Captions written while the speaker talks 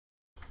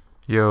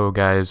Yo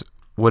guys,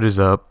 what is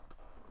up?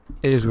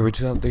 It is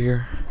Rich out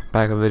there,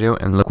 back a video,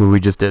 and look what we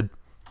just did.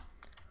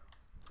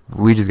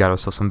 We just got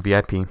ourselves some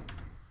VIP.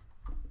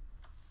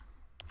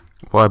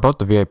 Well, I bought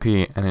the VIP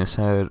and it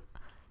said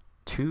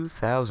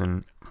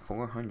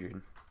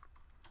 2,400,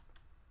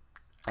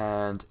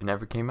 and it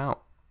never came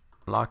out.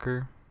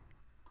 Locker,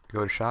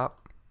 go to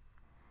shop.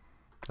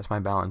 That's my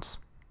balance.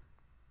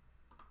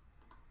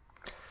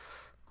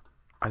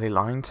 Are they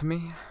lying to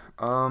me?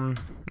 I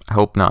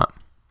hope not.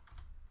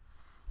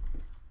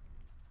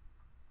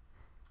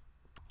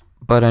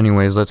 But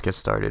anyways, let's get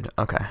started.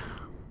 Okay.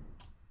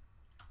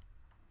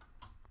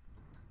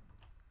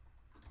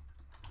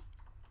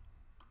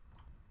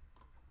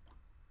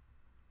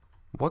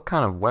 What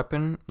kind of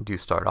weapon do you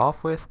start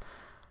off with?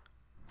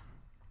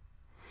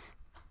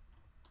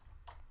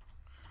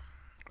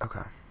 Okay.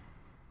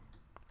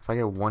 If I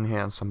get one hit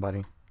on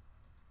somebody.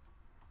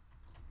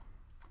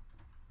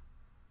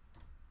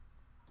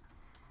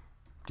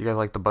 Do you guys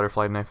like the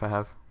butterfly knife I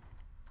have?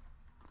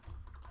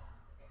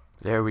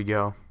 There we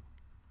go.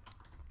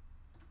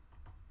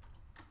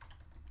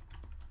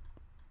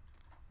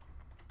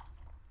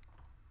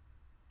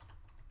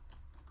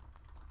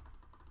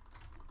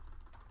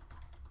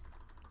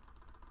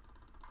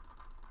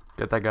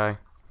 Get that guy.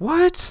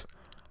 What?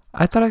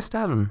 I thought I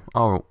stabbed him.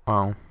 Oh,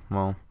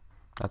 well,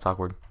 that's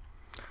awkward.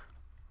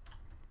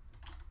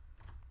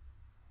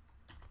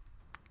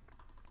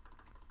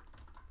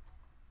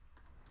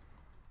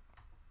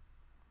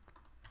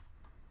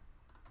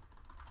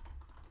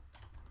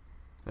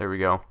 There we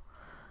go.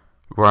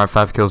 We're at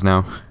 5 kills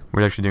now.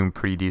 We're actually doing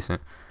pretty decent.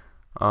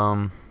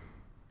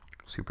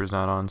 Super's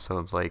not on, so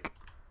it's like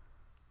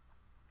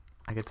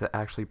I get to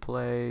actually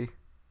play.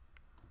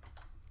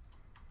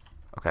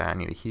 Okay, I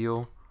need a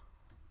heal.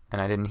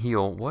 And I didn't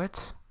heal.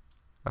 What?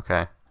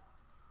 Okay.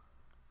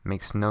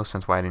 Makes no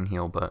sense why I didn't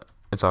heal, but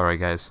it's alright,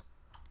 guys.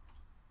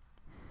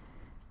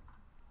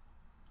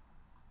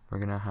 We're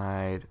gonna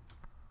hide.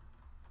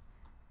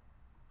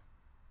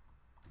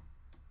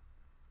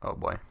 Oh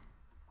boy.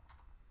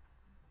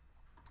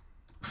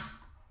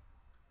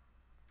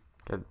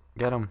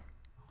 Get him.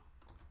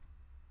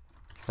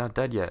 He's not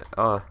dead yet.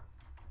 There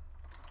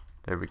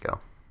we go.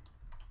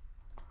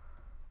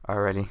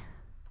 Alrighty.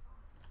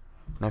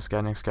 Next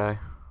guy.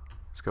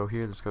 Let's go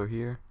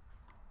here.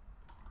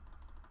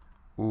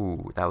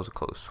 Ooh, that was a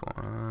close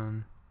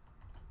one.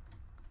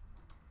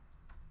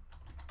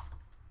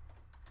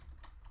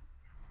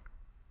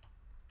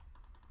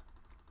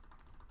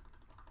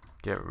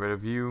 Get rid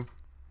of you.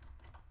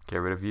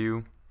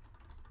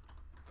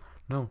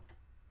 No.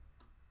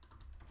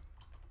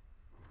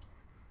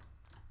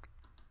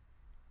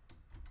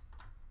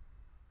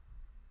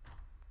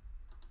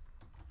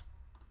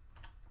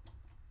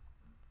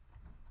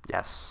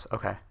 Yes.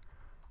 Okay.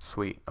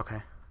 Sweet.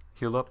 Okay.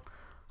 Heal up.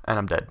 And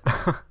I'm dead.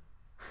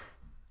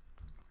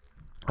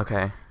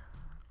 Okay.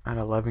 At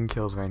 11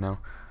 kills right now.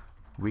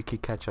 We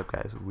could catch up,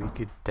 guys. We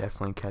could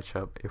definitely catch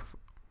up if...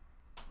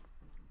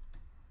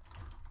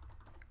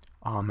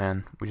 Oh,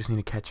 man. We just need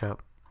to catch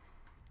up.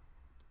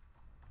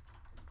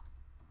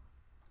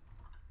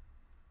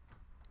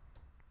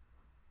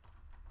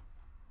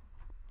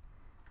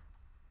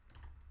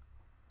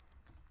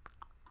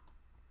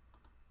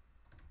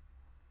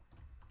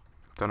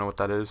 Don't know what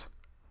that is.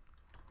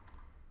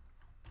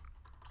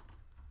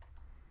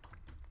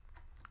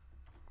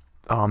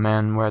 Oh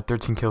man, we're at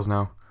 13 kills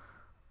now.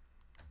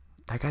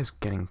 That guy's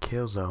getting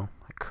kills though,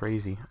 like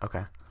crazy.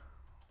 Okay.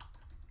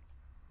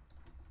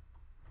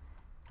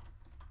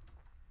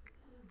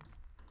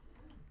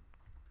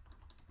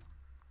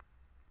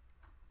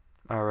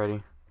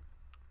 Alrighty.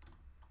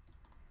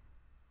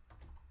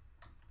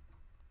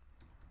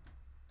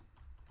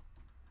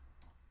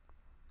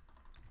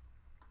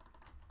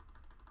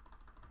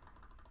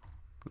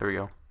 There we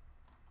go.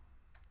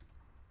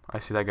 I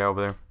see that guy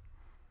over there.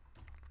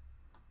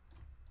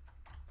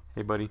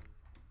 Hey, buddy.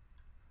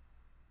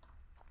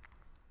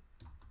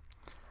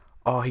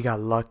 Oh, he got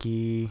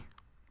lucky.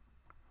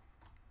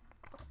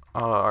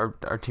 Our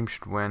team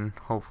should win,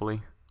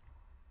 hopefully.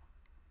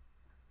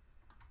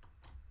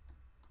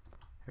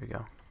 Here we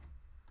go.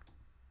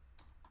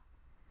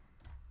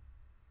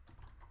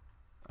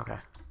 Okay.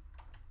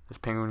 This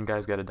penguin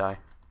guy's gotta die.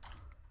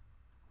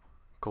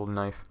 Golden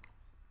knife.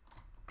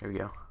 Here we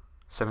go.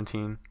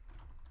 17.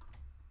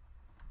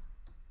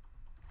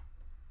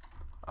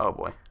 Oh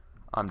boy.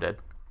 I'm dead.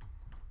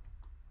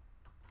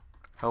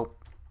 Help.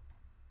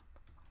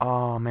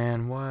 Oh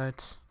man,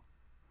 what?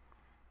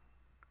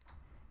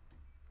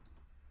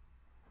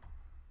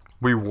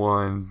 We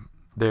won.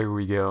 There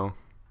we go.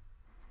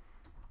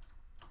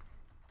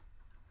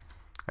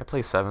 I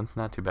play 7th,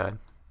 not too bad.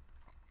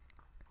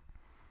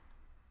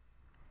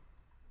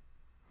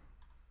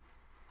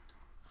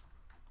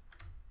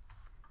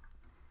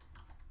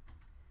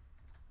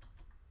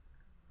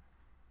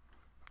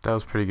 That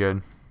was pretty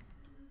good.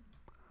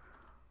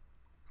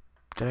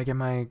 Did I get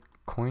my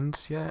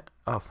coins yet?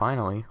 Oh,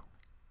 finally.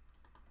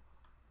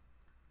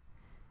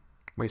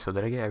 Wait, so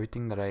did I get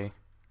everything that I...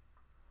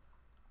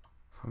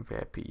 From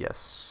VIP?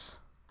 Yes.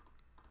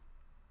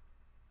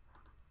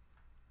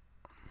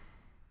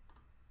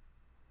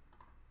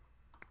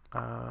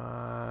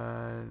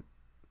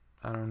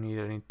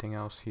 anything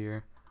else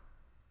here?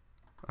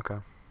 Okay.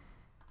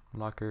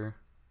 Locker.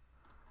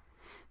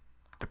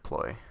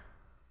 Deploy.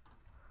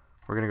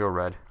 We're gonna go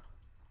red.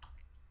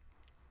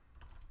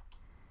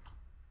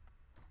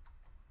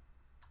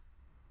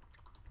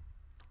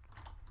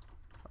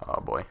 Oh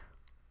boy.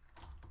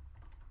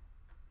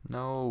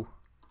 No.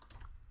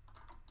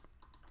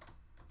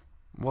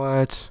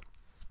 What?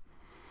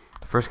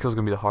 The first kill's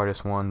gonna be the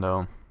hardest one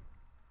though.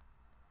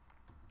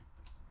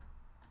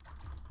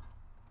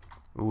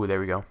 Ooh, there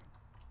we go.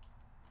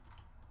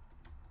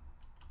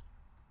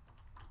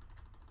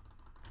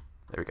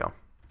 There we go.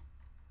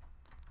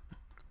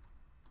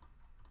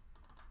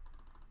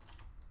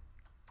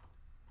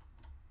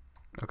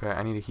 Okay,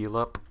 I need to heal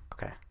up.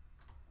 Okay.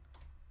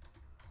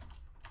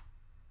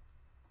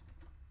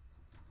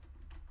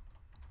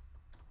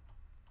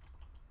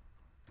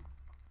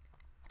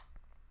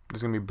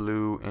 There's gonna be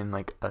blue in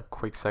like a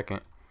quick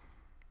second.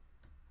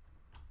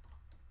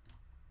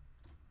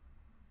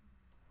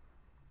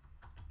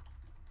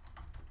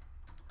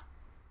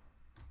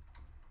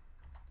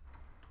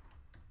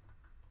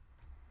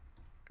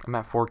 I'm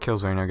at 4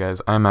 kills right now,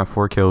 guys. I'm at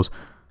 4 kills.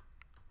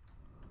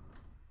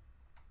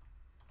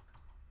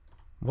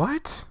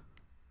 What?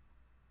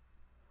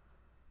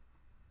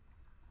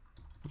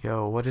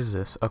 Yo, what is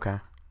this? Okay.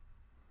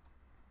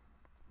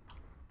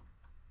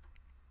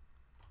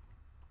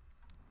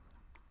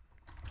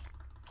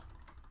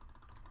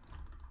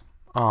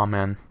 Oh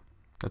man,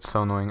 that's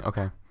so annoying.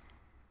 Okay.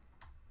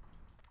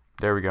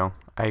 There we go.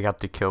 I got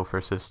the kill for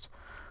assist.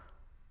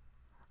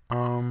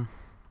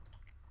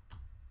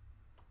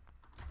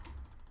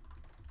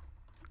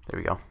 There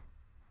we go.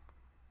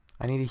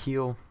 I need to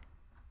heal.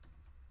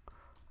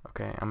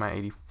 Okay, I'm at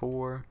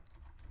 84.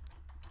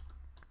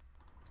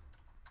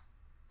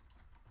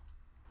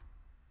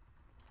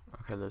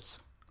 Okay, let's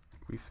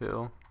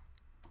refill.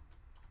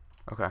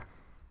 Okay.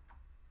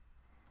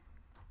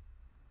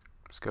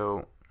 Let's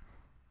go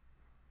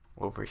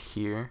over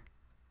here.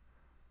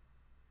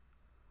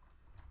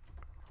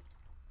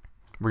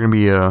 We're gonna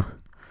be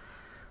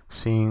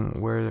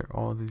seeing where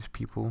all these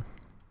people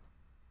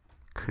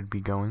could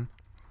be going.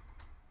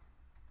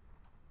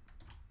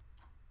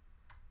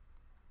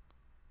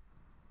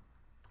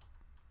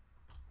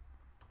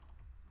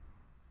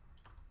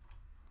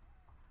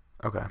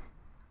 Okay.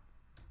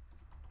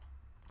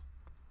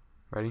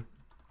 Ready?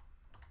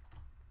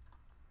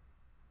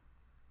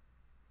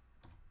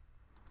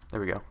 There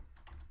we go.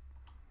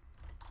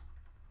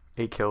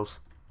 8 kills.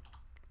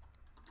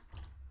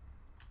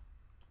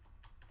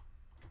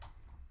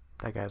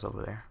 That guy's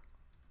over there.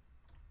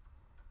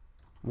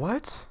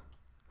 What?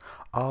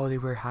 Oh, they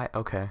were high.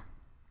 Okay.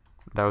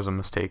 That was a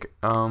mistake.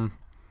 Saw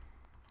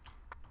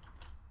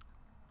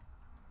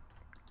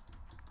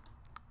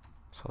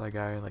that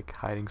guy like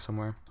hiding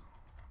somewhere.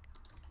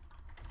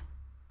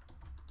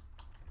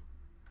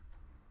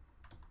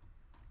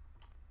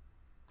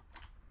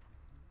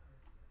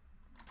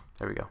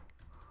 There we go.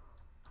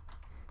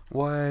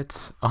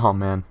 What? Oh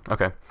man.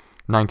 Okay.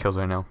 9 kills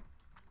right now.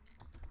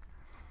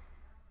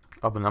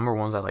 Oh, the number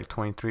one's at like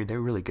 23. They're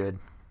really good.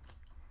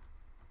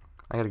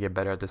 I gotta get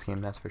better at this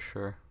game, that's for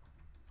sure.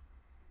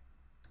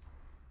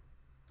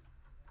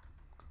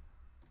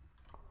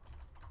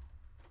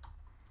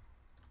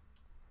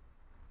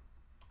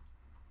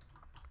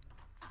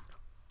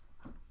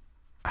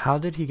 How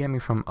did he get me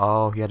from...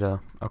 Oh, he had a...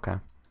 Okay.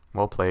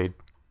 Well played.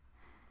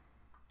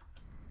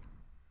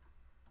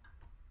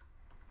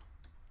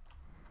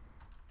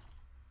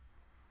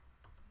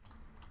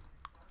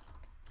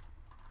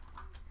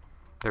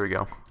 There we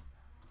go.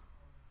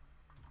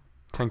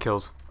 10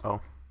 kills. Oh.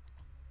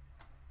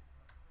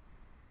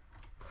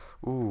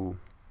 Ooh.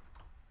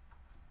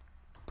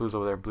 Blue's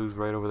over there. Blue's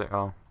right over there.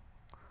 Oh.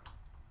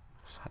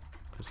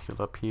 Just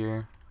heal up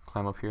here.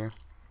 Climb up here.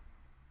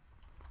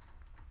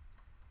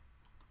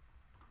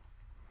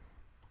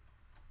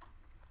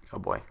 Oh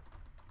boy.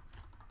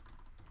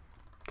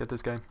 Get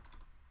this guy.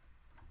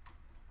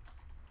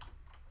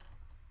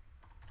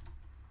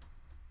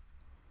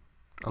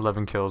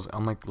 $11 kills.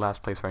 I'm like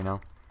last place right now.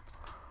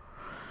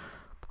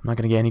 I'm not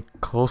gonna get any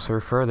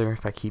closer further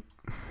if I keep...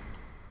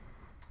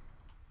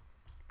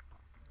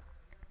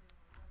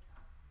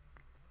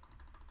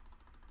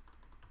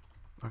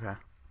 Okay.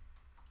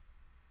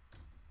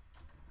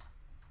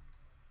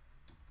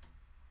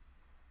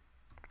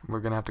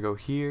 We're gonna have to go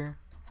here,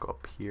 go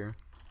up here.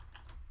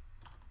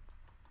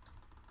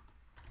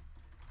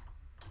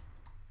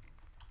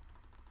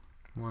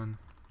 One.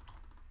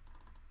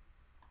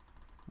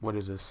 What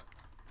is this?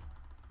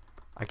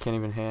 I can't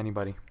even hit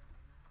anybody.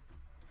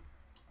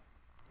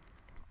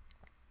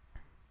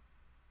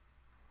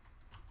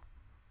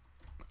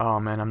 Oh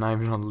man, I'm not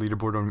even on the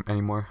leaderboard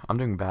anymore. I'm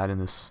doing bad in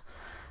this.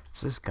 It's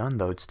this gun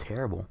though, it's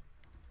terrible.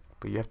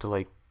 But you have to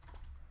like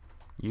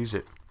use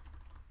it.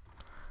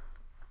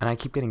 And I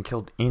keep getting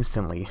killed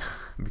instantly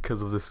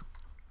because of this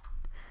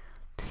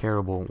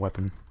terrible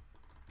weapon.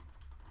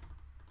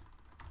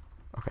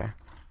 Okay.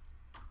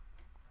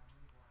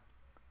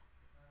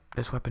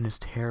 This weapon is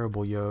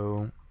terrible,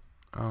 yo.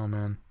 Oh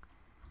man.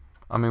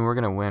 I mean, we're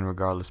gonna win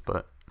regardless,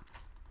 but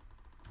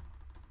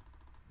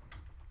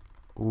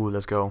Ooh,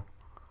 let's go.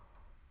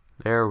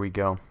 There we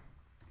go.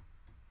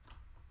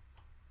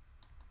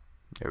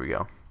 There we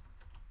go.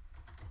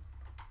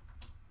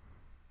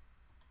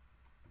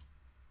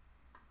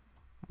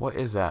 What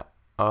is that?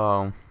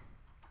 Oh.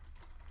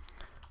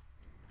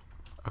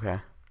 Okay.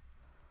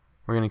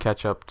 We're gonna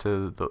catch up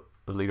to the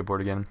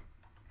leaderboard again.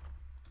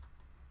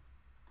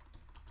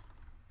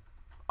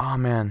 Oh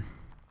man.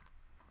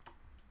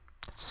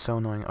 It's so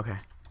annoying. Okay.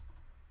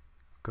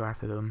 Go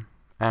after them.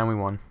 And we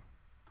won.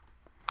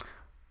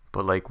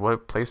 But like,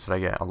 what place did I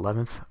get?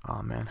 11th?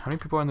 Oh man. How many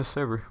people are on this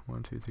server?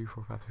 1, 2, 3,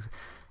 4, 5, 6.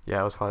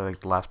 Yeah, it was probably like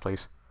the last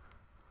place.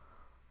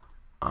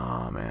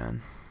 Oh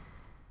man.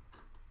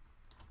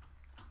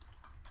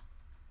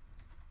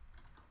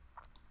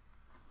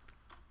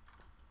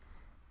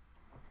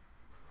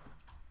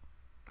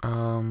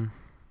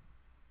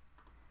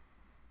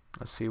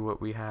 Let's see what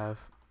we have.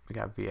 We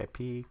got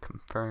VIP,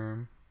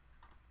 confirm.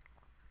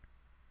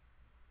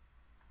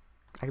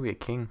 I could be a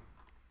king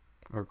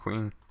or a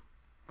queen.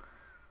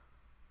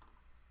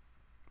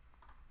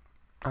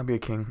 I'll be a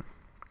king.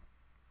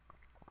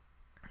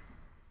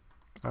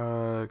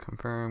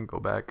 Confirm, go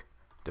back,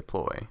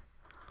 deploy.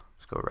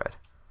 Let's go red.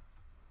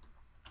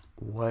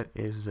 What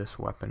is this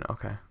weapon?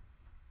 Okay.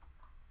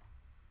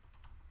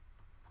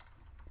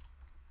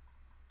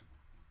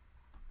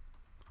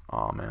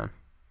 Oh man.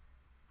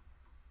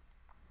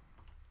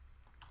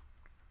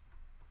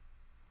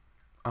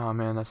 Oh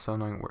man, that's so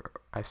annoying.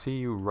 I see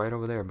you right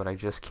over there, but I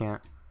just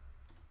can't.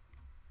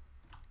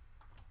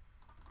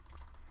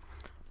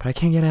 But I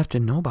can't get after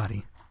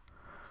nobody.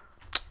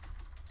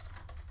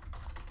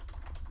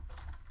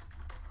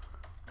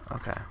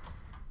 Okay.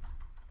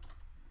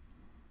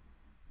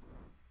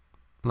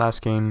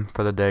 Last game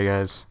for the day,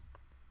 guys.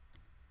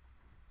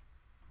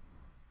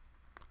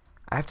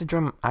 I have to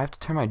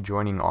turn my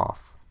joining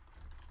off.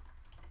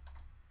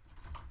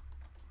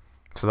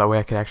 So that way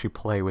I could actually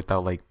play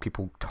without like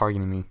people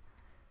targeting me.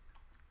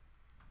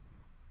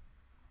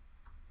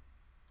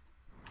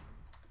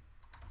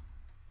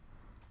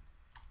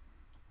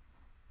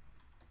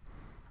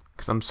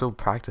 Because I'm still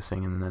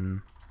practicing, and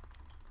then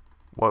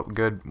what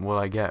good will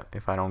I get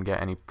if I don't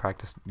get any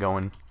practice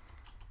going?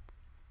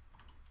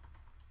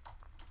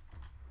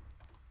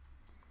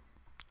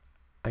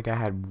 Like I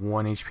had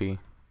 1 HP.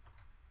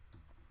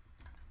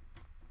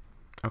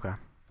 Okay. I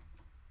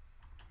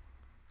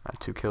have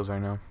 2 kills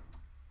right now.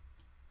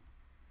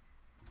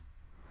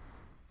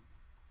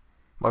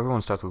 Well,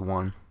 everyone starts with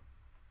 1.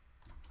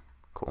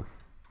 Cool.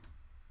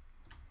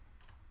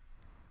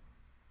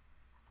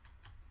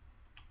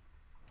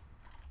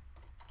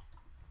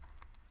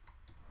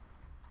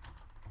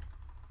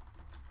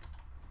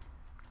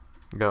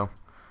 Go.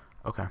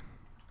 Okay.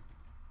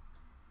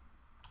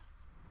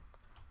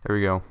 There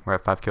we go. We're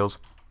at 5 kills.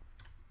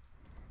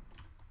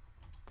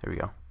 There we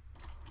go.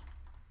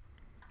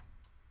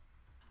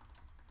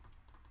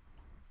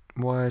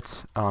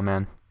 What? Oh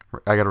man.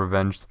 I got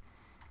revenged.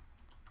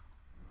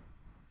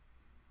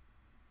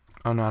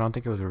 Oh no, I don't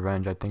think it was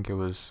revenge. I think it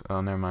was...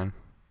 Oh, never mind.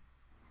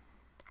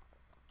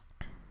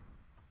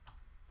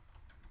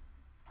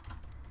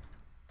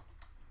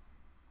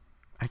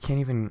 I can't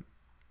even...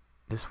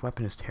 This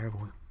weapon is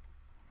terrible.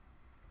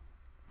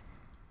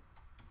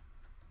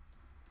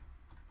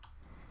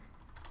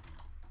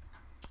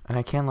 And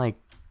I can't like...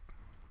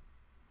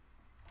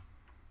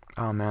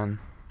 Oh man.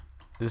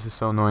 This is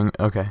so annoying.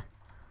 Okay.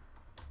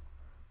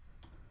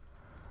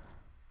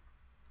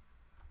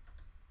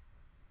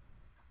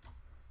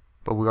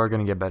 But we are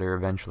gonna get better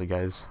eventually,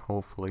 guys.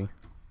 Hopefully.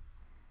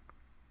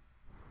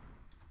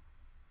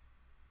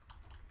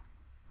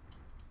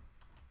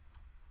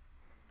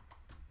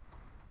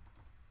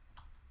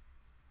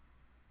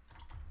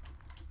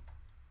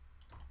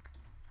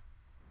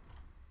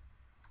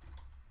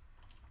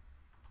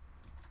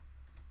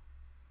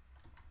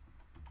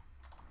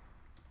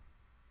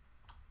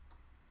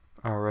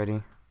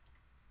 Alrighty.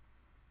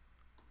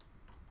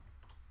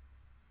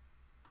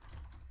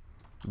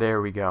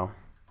 There we go.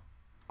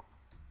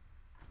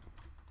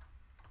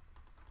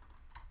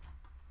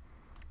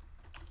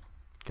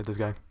 Get this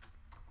guy.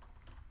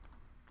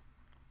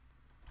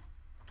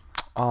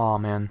 Oh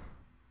man.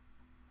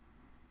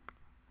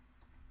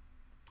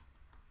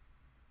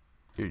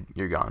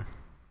 You're gone.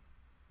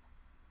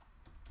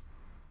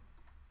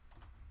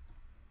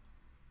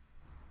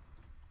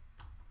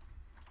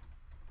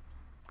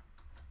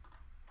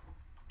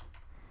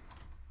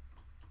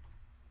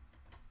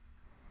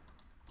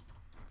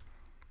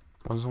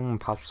 When someone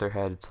pops their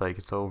head, it's like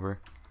it's over.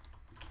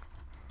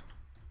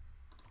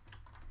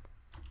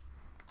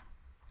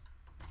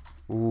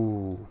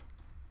 Ooh.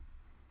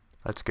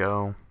 Let's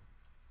go.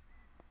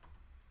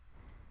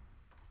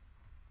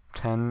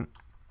 10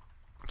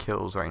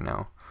 kills right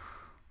now.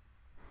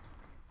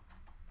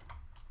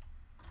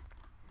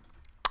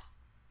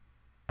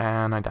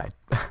 And I died.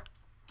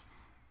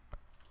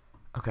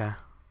 Okay.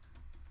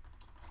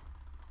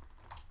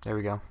 There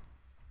we go.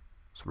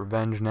 It's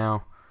revenge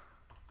now.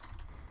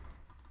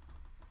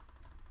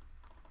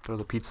 Throw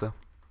the pizza.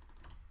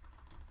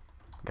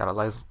 Got a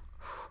light.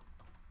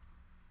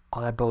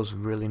 Oh, that bow's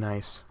really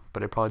nice,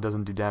 but it probably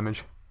doesn't do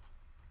damage.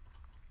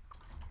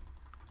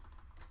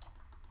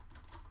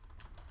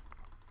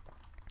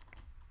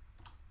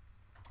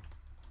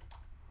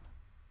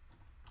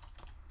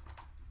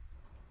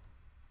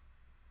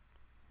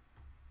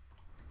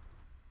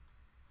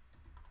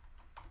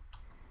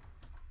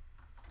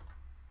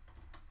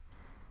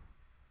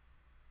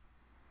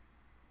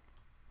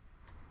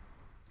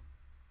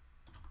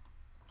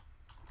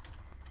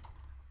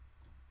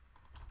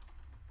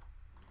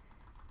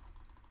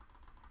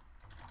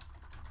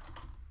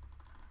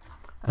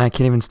 And I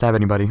can't even stab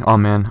anybody. Oh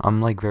man, I'm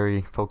like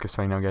very focused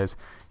right now, guys.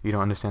 You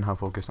don't understand how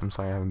focused. I'm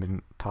sorry I haven't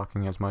been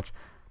talking as much.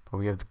 But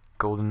we have the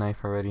golden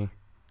knife already.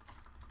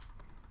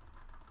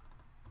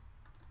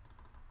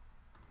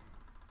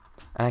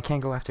 And I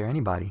can't go after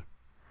anybody.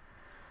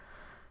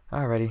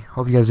 Alrighty.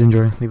 Hope you guys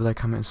enjoy. Leave a like,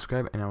 comment, and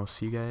subscribe. And I will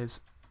see you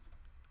guys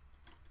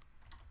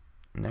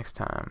next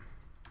time.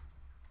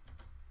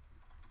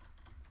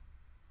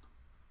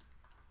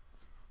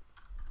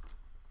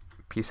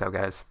 Peace out,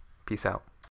 guys. Peace out.